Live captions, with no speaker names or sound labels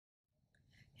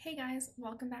Hey guys,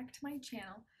 welcome back to my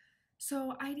channel.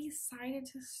 So I decided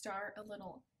to start a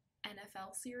little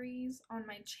NFL series on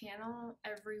my channel.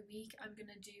 Every week I'm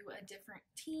going to do a different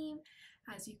team.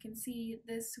 As you can see,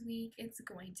 this week it's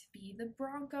going to be the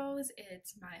Broncos.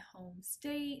 It's my home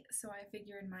state, so I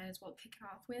figured might as well kick it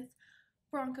off with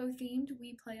Bronco themed.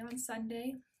 We play on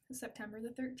Sunday, September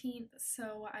the 13th,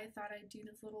 so I thought I'd do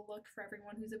this little look for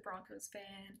everyone who's a Broncos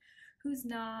fan, who's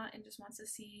not, and just wants to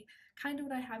see kind of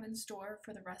what I have in store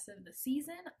for the rest of the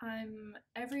season.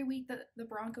 Every week that the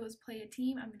Broncos play a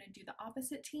team, I'm going to do the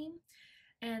opposite team.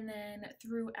 And then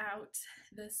throughout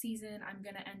the season, I'm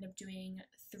going to end up doing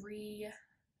 3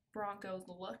 Broncos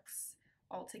looks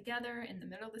all together in the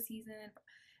middle of the season.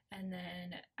 And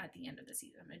then at the end of the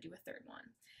season, I'm going to do a third one.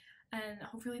 And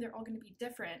hopefully they're all going to be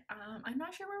different. I'm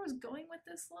not sure where I was going with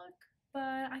this look, but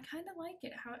I kind of like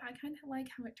it. I kind of like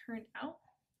how it turned out.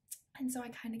 And so I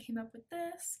kind of came up with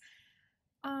this.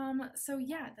 So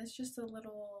yeah, that's just a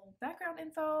little background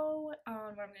info on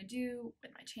what I'm going to do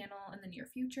with my channel in the near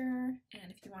future. And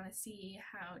if you want to see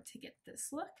how to get this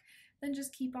look, then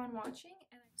just keep on watching.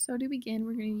 So to begin,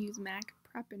 we're going to use MAC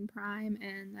Prep and Prime,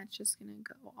 and that's just going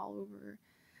to go all over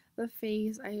the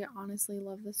face. I honestly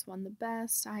love this one the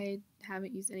best. I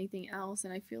haven't used anything else,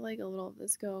 and I feel like a little of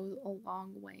this goes a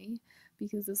long way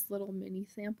because this little mini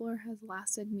sampler has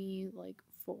lasted me like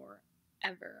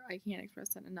forever. I can't express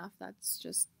that enough. That's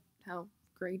just how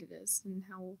great it is and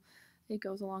how it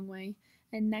goes a long way.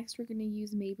 And next we're going to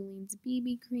use Maybelline's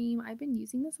BB cream. I've been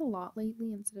using this a lot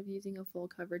lately instead of using a full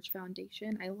coverage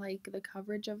foundation. I like the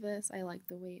coverage of this. I like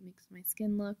the way it makes my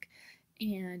skin look,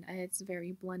 and it's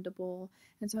very blendable,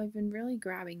 and so I've been really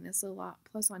grabbing this a lot.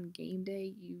 Plus on game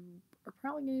day, you are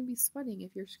probably going to be sweating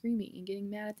if you're screaming and getting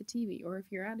mad at the TV, or if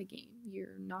you're at a game,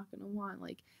 you're not going to want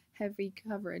like heavy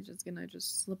coverage. It's going to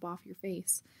just slip off your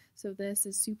face. So this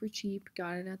is super cheap,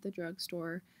 got it at the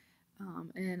drugstore,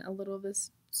 and a little of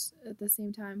this at the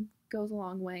same time goes a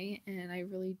long way, and I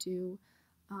really do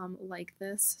like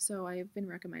this, so I've been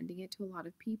recommending it to a lot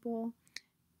of people.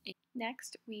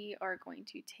 Next, we are going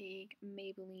to take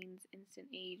Maybelline's Instant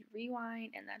Age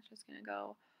Rewind, and that's just going to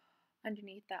go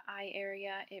underneath the eye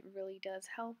area. It really does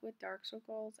help with dark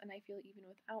circles, and I feel even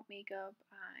without makeup,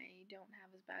 I don't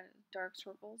have as bad dark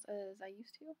circles as I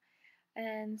used to.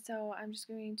 And so I'm just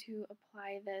going to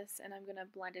apply this, and I'm going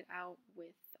to blend it out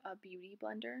with a beauty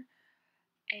blender,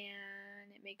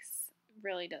 and it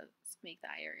really does make the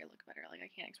eye area look better. Like, I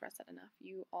can't express that enough.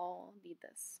 You all need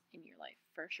this in your life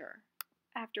for sure.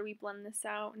 After we blend this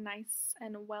out nice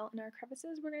and well in our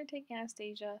crevices, we're going to take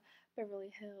Anastasia Beverly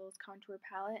Hills Contour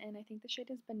Palette, and I think the shade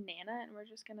is Banana, and we're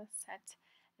just going to set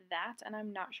that. And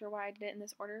I'm not sure why I did it in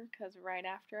this order, because right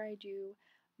after I do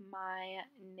my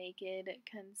Naked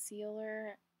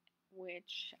Concealer,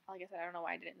 which, like I said, I don't know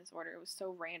why I did it in this order. It was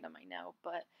so random, I know,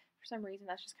 but for some reason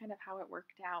that's just kind of how it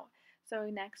worked out. So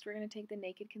next we're going to take the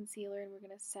Naked Concealer and we're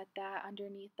going to set that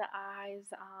underneath the eyes,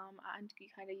 and you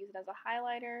kind of use it as a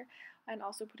highlighter, and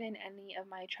also put in any of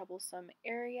my troublesome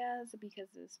areas because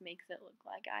this makes it look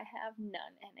like I have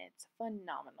none, and it's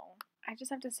phenomenal. I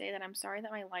just have to say that I'm sorry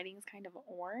that my lighting is kind of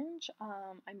orange.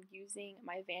 I'm using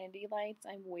my vanity lights.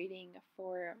 I'm waiting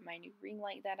for my new ring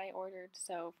light that I ordered,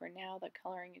 so for now the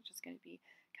coloring is just going to be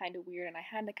kind of weird, and I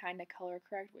had to kind of color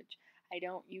correct, which I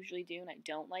don't usually do and I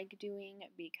don't like doing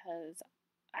because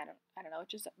I don't know, it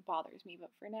just bothers me, but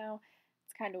for now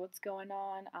it's kind of what's going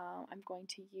on. I'm going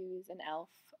to use an e.l.f.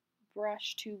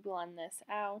 brush to blend this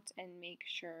out and make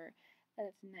sure that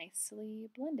it's nicely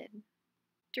blended.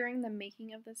 During the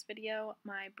making of this video,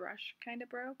 my brush kind of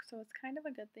broke, so it's kind of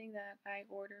a good thing that I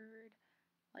ordered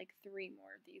like 3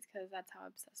 more of these because that's how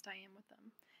obsessed I am with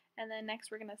them. And then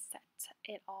next we're going to set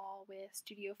it all with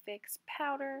Studio Fix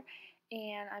powder,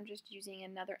 and I'm just using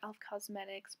another e.l.f.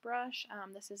 Cosmetics brush.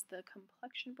 This is the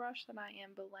complexion brush that I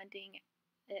am blending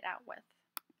it out with.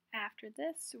 After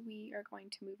this, we are going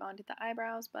to move on to the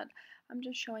eyebrows, but I'm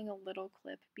just showing a little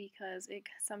clip because it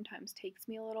sometimes takes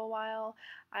me a little while.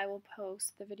 I will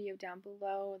post the video down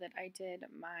below that I did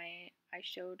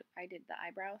the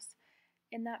eyebrows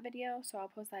in that video, so I'll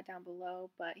post that down below,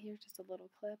 but here's just a little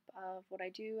clip of what I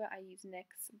do. I use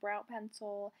NYX brow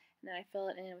pencil, and then I fill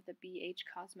it in with the BH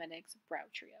Cosmetics Brow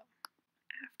Trio.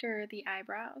 After the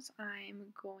eyebrows,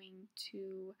 I'm going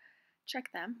to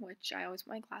check them, which I always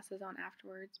put my glasses on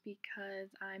afterwards because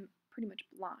I'm pretty much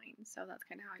blind, so that's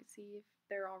kind of how I see if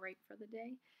they're all right for the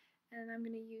day. And I'm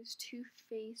going to use Too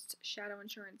Faced Shadow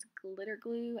Insurance Glitter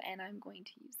Glue, and I'm going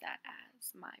to use that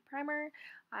as my primer.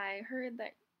 I heard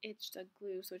that it's just a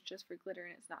glue, so it's just for glitter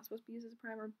and it's not supposed to be used as a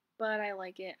primer, but I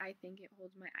like it. I think it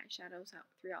holds my eyeshadows out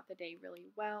throughout the day really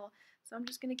well, so I'm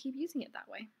just going to keep using it that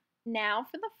way. Now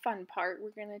for the fun part,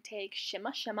 we're going to take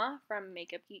Shimma Shimma from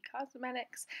Makeup Geek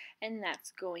Cosmetics, and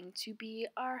that's going to be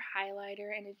our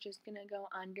highlighter, and it's just going to go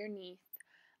underneath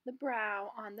the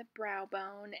brow on the brow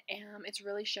bone. It's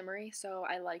really shimmery, so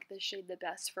I like this shade the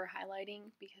best for highlighting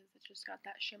because it's just got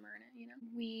that shimmer in it, you know.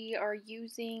 We are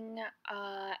using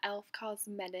e.l.f.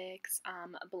 Cosmetics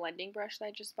blending brush that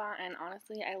I just bought, and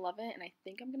honestly, I love it, and I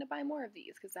think I'm going to buy more of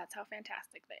these because that's how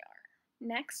fantastic they are.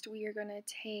 Next, we are going to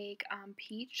take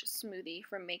Peach Smoothie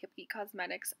from Makeup Geek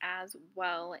Cosmetics as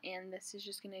well, and this is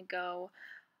just going to go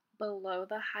below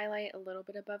the highlight, a little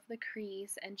bit above the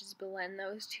crease, and just blend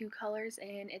those two colors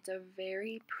in. It's a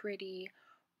very pretty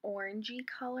orangey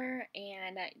color,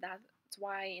 and that's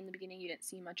why in the beginning you didn't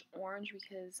see much orange,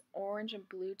 because orange and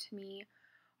blue to me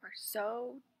are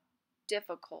so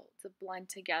difficult to blend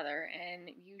together,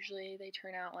 and usually they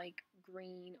turn out like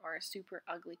green or a super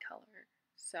ugly color.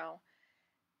 So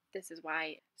this is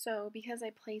why. So because I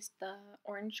placed the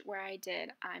orange where I did,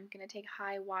 I'm going to take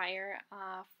High Wire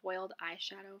foiled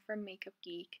eyeshadow from Makeup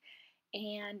Geek,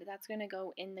 and that's going to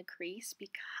go in the crease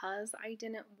because I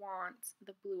didn't want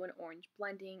the blue and orange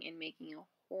blending and making a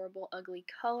horrible ugly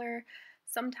color.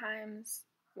 Sometimes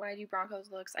when I do Broncos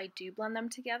looks, I do blend them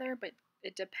together, but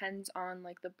it depends on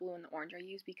like the blue and the orange I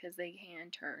use because they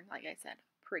can turn, like I said,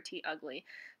 pretty ugly.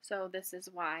 So this is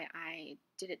why I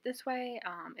did it this way.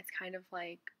 It's kind of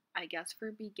like, I guess,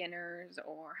 for beginners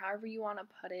or however you want to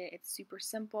put it. It's super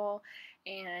simple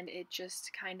and it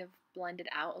just kind of blended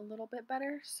out a little bit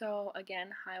better. So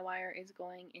again, High Wire is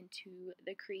going into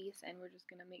the crease, and we're just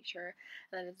going to make sure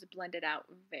that it's blended out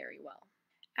very well.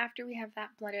 After we have that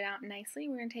blended out nicely,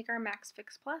 we're going to take our Max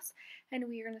Fix Plus and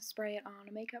we're going to spray it on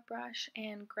a makeup brush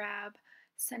and grab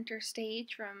Center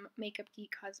Stage from Makeup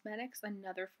Geek Cosmetics,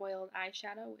 another foiled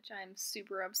eyeshadow, which I'm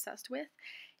super obsessed with,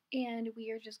 and we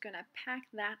are just going to pack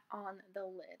that on the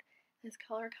lid. This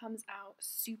color comes out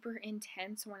super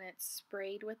intense when it's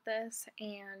sprayed with this,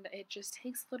 and it just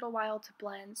takes a little while to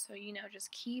blend, so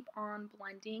just keep on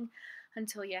blending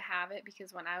until you have it,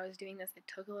 because when I was doing this, it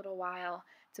took a little while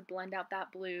to blend out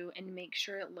that blue and make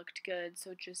sure it looked good.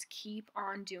 So just keep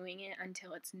on doing it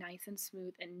until it's nice and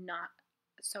smooth and not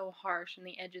so harsh, and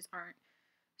the edges aren't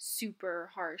super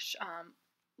harsh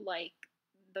like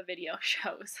the video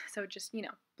shows. So just,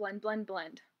 blend, blend,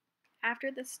 blend.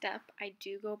 After this step, I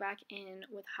do go back in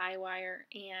with High Wire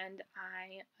and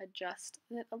I adjust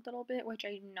it a little bit, which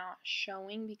I'm not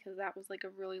showing because that was like a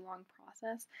really long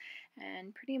process.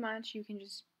 And pretty much you can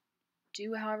just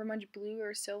do however much blue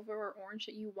or silver or orange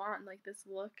that you want. Like, this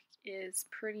look is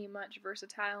pretty much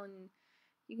versatile and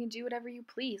you can do whatever you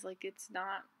please. Like, it's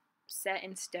not set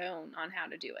in stone on how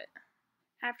to do it.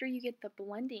 After you get the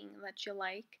blending that you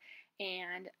like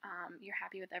and you're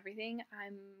happy with everything,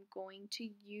 I'm going to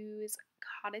use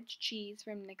Cottage Cheese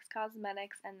from NYX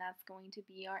Cosmetics, and that's going to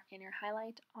be our inner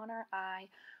highlight on our eye,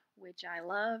 which I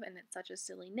love, and it's such a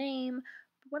silly name,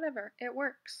 but whatever, it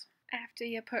works. After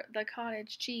you put the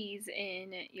cottage cheese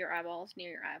in your eyeballs,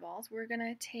 near your eyeballs, we're going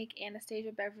to take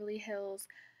Anastasia Beverly Hills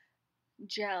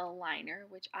gel liner,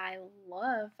 which I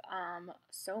love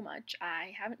so much.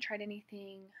 I haven't tried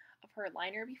anything of her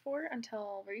liner before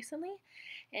until recently,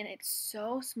 and it's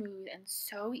so smooth and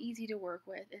so easy to work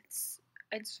with. It's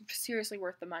seriously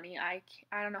worth the money. I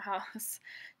don't know how else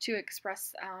to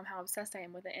express how obsessed I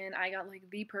am with it, and I got like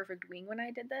the perfect wing when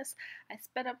I did this. I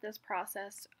sped up this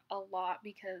process a lot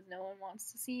because no one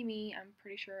wants to see me. I'm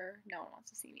pretty sure no one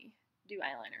wants to see me do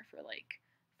eyeliner for like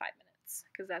 5 minutes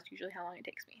because that's usually how long it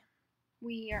takes me.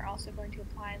 We are also going to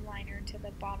apply liner to the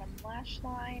bottom lash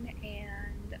line,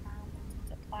 and once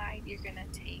it's applied, you're going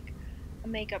to take a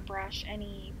makeup brush,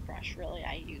 any brush really.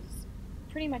 I use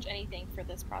pretty much anything for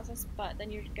this process, but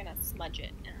then you're going to smudge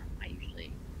it. I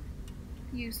usually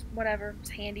use whatever's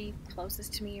handy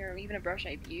closest to me, or even a brush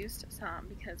I've used,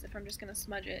 because if I'm just going to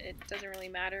smudge it, it doesn't really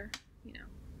matter,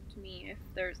 to me if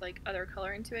there's like other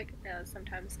color into it.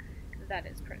 Sometimes that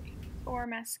is pretty. For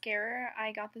mascara,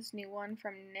 I got this new one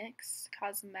from NYX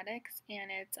Cosmetics,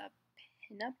 and it's a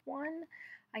pinup one.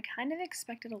 I kind of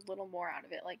expected a little more out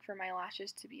of it, like for my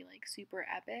lashes to be like super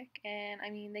epic, and I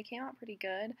mean they came out pretty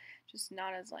good, just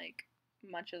not as like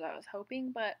much as I was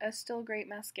hoping, but a still great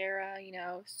mascara,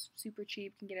 super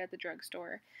cheap, can get it at the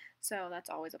drugstore, so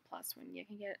that's always a plus when you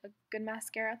can get a good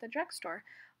mascara at the drugstore.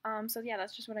 So yeah,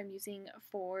 that's just what I'm using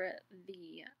for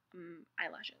the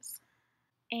eyelashes.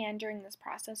 And during this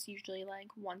process, usually like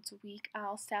once a week,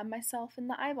 I'll stab myself in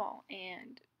the eyeball,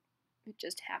 and it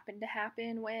just happened to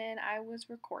happen when I was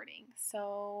recording.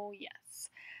 So yes,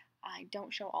 I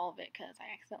don't show all of it because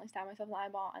I accidentally stabbed myself in the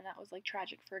eyeball, and that was like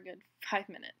tragic for a good 5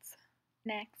 minutes.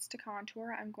 Next, to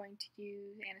contour, I'm going to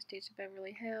use Anastasia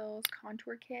Beverly Hills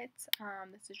Contour Kit.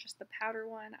 This is just the powder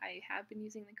one. I have been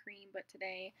using the cream, but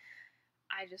today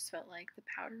I just felt like the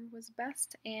powder was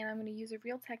best. And I'm going to use a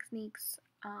Real Techniques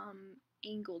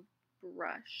angled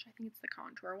brush. I think it's the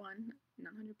contour one,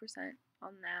 not 100%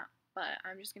 on that, but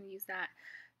I'm just going to use that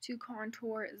to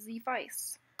contour the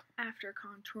face. After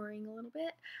contouring a little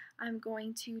bit, I'm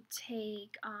going to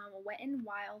take Wet n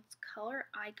Wild's Color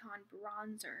Icon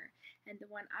Bronzer, and the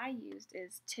one I used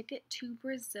is Ticket to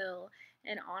Brazil,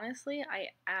 and honestly, I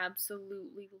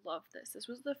absolutely love this. This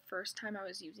was the first time I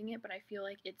was using it, but I feel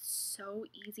like it's so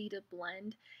easy to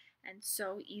blend and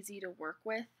so easy to work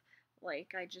with.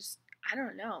 Like, I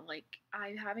don't know, like,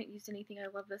 I haven't used anything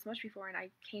I love this much before, and I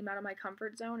came out of my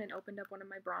comfort zone and opened up one of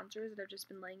my bronzers that have just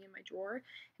been laying in my drawer,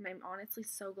 and I'm honestly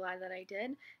so glad that I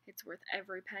did. It's worth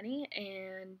every penny,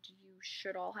 and you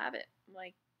should all have it.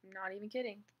 Like, not even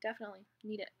kidding. Definitely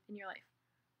need it in your life.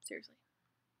 Seriously.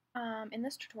 In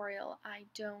this tutorial, I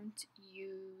don't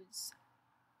use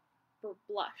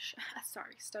blush.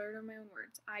 Sorry, started on my own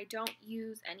words. I don't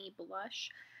use any blush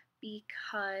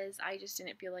because I just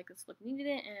didn't feel like this look needed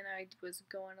it, and I was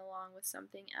going along with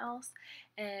something else,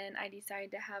 and I decided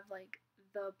to have like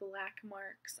the black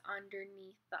marks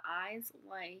underneath the eyes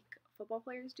like football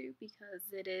players do, because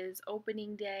it is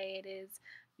opening day, it is,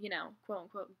 you know, quote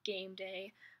unquote game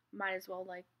day. Might as well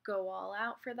like go all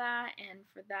out for that, and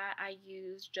for that I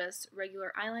used just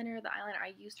regular eyeliner. The eyeliner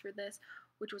I used for this,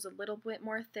 which was a little bit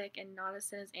more thick and not as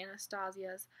thin as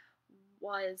Anastasia's,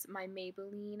 was my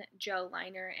Maybelline gel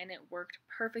liner, and it worked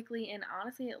perfectly, and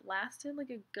honestly it lasted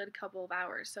like a good couple of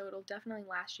hours, so it'll definitely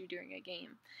last you during a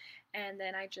game. And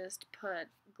then I just put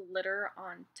glitter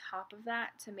on top of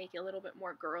that to make it a little bit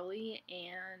more girly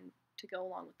and to go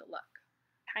along with the look.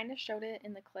 Kind of showed it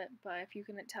in the clip, but if you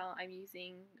couldn't tell, I'm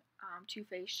using Too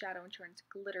Faced Shadow Insurance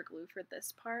glitter glue for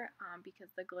this part because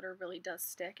the glitter really does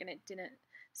stick, and it didn't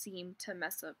seem to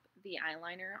mess up the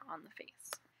eyeliner on the face.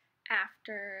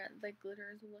 After the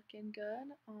glitter is looking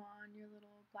good on your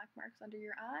little black marks under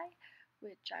your eye,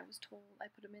 which I was told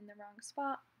I put them in the wrong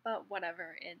spot, but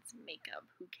whatever, it's makeup,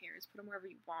 who cares, put them wherever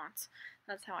you want,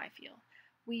 that's how I feel.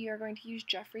 We are going to use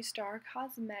Jeffree Star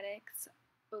Cosmetics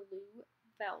Blue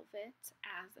Velvet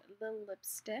as the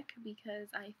lipstick because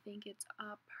I think it's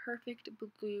a perfect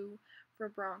blue for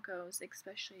Broncos,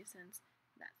 especially since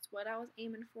that's what I was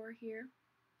aiming for here.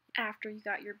 After you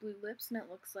got your blue lips and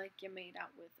it looks like you made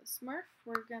out with a Smurf,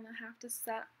 we're gonna have to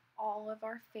set all of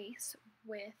our face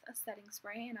with a setting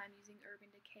spray, and I'm using Urban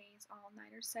Decay's All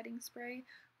Nighter setting spray,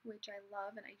 which I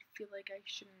love, and I feel like I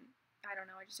shouldn't, I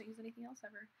don't know, I just don't use anything else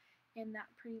ever. And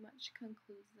that pretty much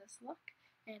concludes this look,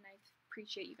 and I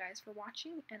appreciate you guys for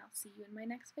watching, and I'll see you in my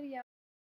next video.